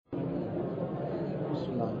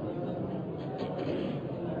Bismillah.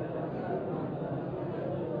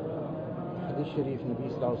 Hadith Sharif Nabi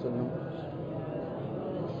Sallallahu Alaihi Wasallam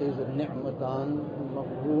says that Ni'matan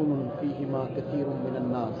maghroonun fihima kathirun minan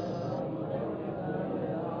nas.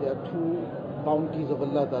 There are two bounties of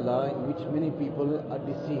Allah Ta'ala in which many people are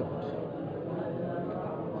deceived.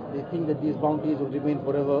 They think that these bounties will remain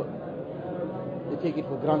forever. They take it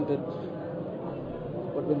for granted.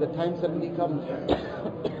 But when the time suddenly comes,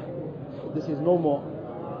 this is no more,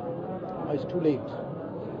 it's too late.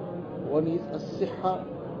 One is as-sihha,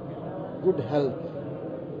 good health,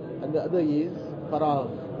 and the other is faragh,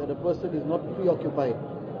 that a person is not preoccupied.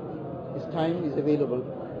 His time is available.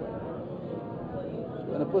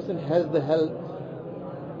 When a person has the health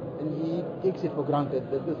and he takes it for granted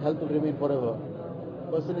that this health will remain forever,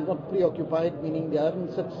 a person is not preoccupied, meaning there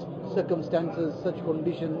aren't such circumstances, such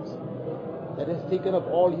conditions that has taken up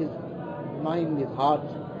all his mind, his heart,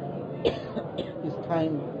 his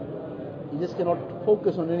time. He just cannot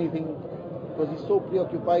focus on anything because he's so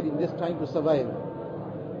preoccupied in just trying to survive.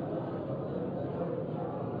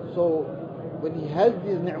 So when he has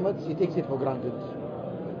these ni'mats, he takes it for granted.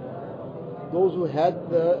 Those who had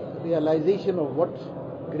the realization of what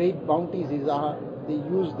great bounties these are, they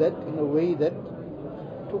used that in a way that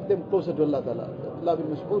took them closer to Allah Ta'ala. Abdullah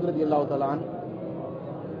bin Mas'ud radiallahu ta'ala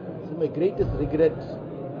said, my greatest regret,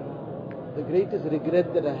 the greatest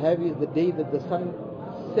regret that I have is the day that the sun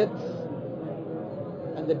sets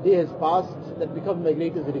and the day has passed. That becomes my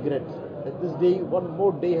greatest regret. That this day, one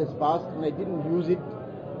more day has passed and I didn't use it,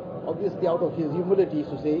 obviously out of his humility,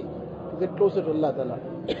 to say, to get closer to Allah Ta'ala.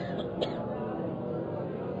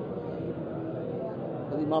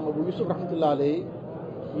 Imam Abu Yusuf rahmatullah alayhi,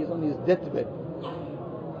 he is on his deathbed,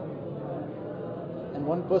 and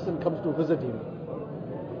one person comes to visit him.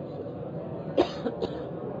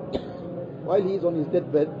 While he is on his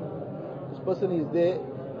deathbed, this person is there,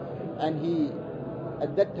 and he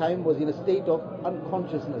at that time was in a state of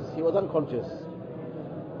unconsciousness. He was unconscious.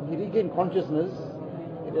 When he regained consciousness,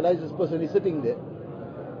 he realized this person is sitting there.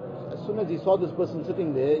 As soon as he saw this person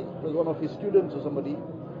sitting there, it was one of his students or somebody.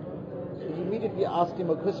 So he immediately asked him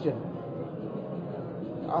a question.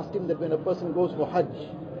 He asked him that when a person goes for Hajj,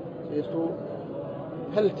 he has to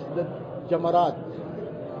pelt the jamarat.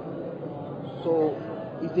 So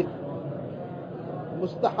is it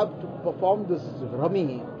mustahab to perform this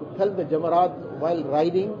rami, to pelt the jamarat while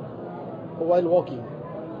riding or while walking?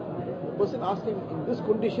 The person asked him, in this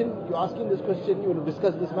condition, you asking this question, you want to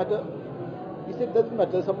discuss this matter? He said, doesn't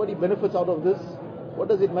matter, somebody benefits out of this. What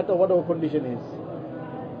does it matter what our condition is?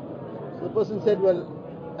 So the person said, well,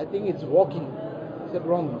 I think it's walking. He said,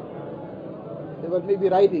 wrong. He said, well, maybe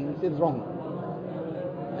riding. He said, wrong.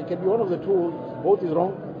 It can be one of the two, both is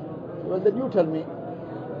wrong. Well, then you tell me.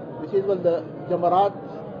 He says, well, the jamarat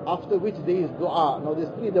after which there is dua. Now there's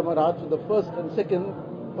three jamarat, so the first and second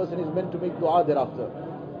person is meant to make dua thereafter.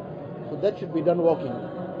 So that should be done walking.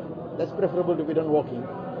 That's preferable to be done walking.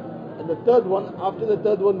 And the third one, after the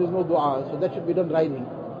third one there's no dua, so that should be done riding.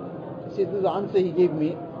 He says, this is the answer he gave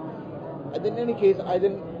me. And in any case, I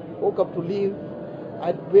then woke up to leave.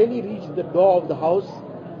 I barely reached the door of the house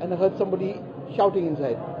and I heard somebody shouting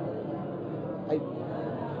inside. I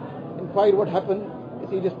inquired what happened.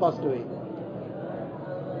 He just passed away.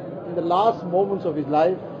 In the last moments of his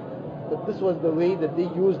life, that this was the way that they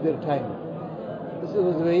used their time. This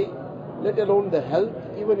was the way, let alone the health,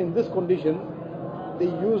 even in this condition, they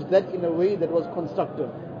used that in a way that was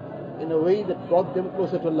constructive, in a way that brought them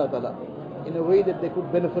closer to Allah Ta'ala, in a way that they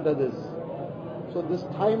could benefit others. So this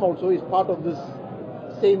time also is part of this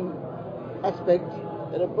same aspect,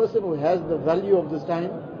 that a person who has the value of this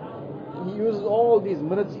time, he uses all these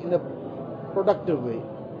minutes in a productive way.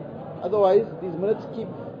 Otherwise, these minutes keep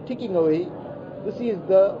ticking away. This is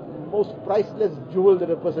the most priceless jewel that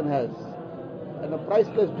a person has. And a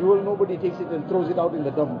priceless jewel, nobody takes it and throws it out in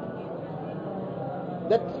the dump.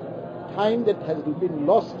 That time that has been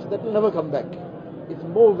lost, that will never come back. It's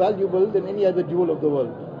more valuable than any other jewel of the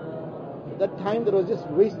world. That time that was just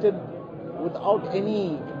wasted without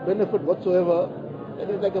any benefit whatsoever, that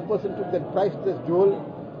is like a person took that priceless jewel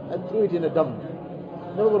and threw it in a dump.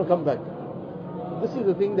 Never going to come back. This is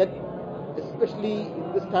the thing that, especially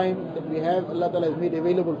in this time that we have, Allah Ta'ala has made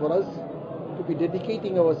available for us to be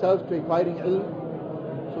dedicating ourselves to acquiring ilm.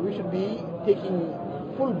 So we should be taking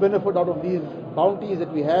full benefit out of these bounties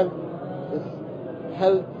that we have, this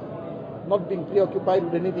health, not being preoccupied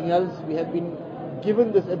with anything else. We have been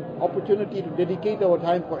given this opportunity to dedicate our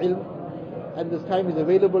time for ilm, and this time is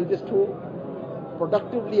available just to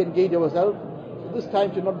productively engage ourselves. So this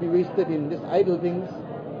time should not be wasted in just idle things,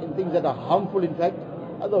 in things that are harmful in fact.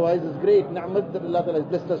 Otherwise, this great ni'mat that Allah Ta'ala has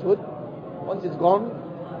blessed us with, Once it's gone,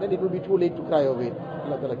 then it will be too late to cry over it.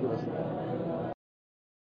 Allah Ta'ala give us.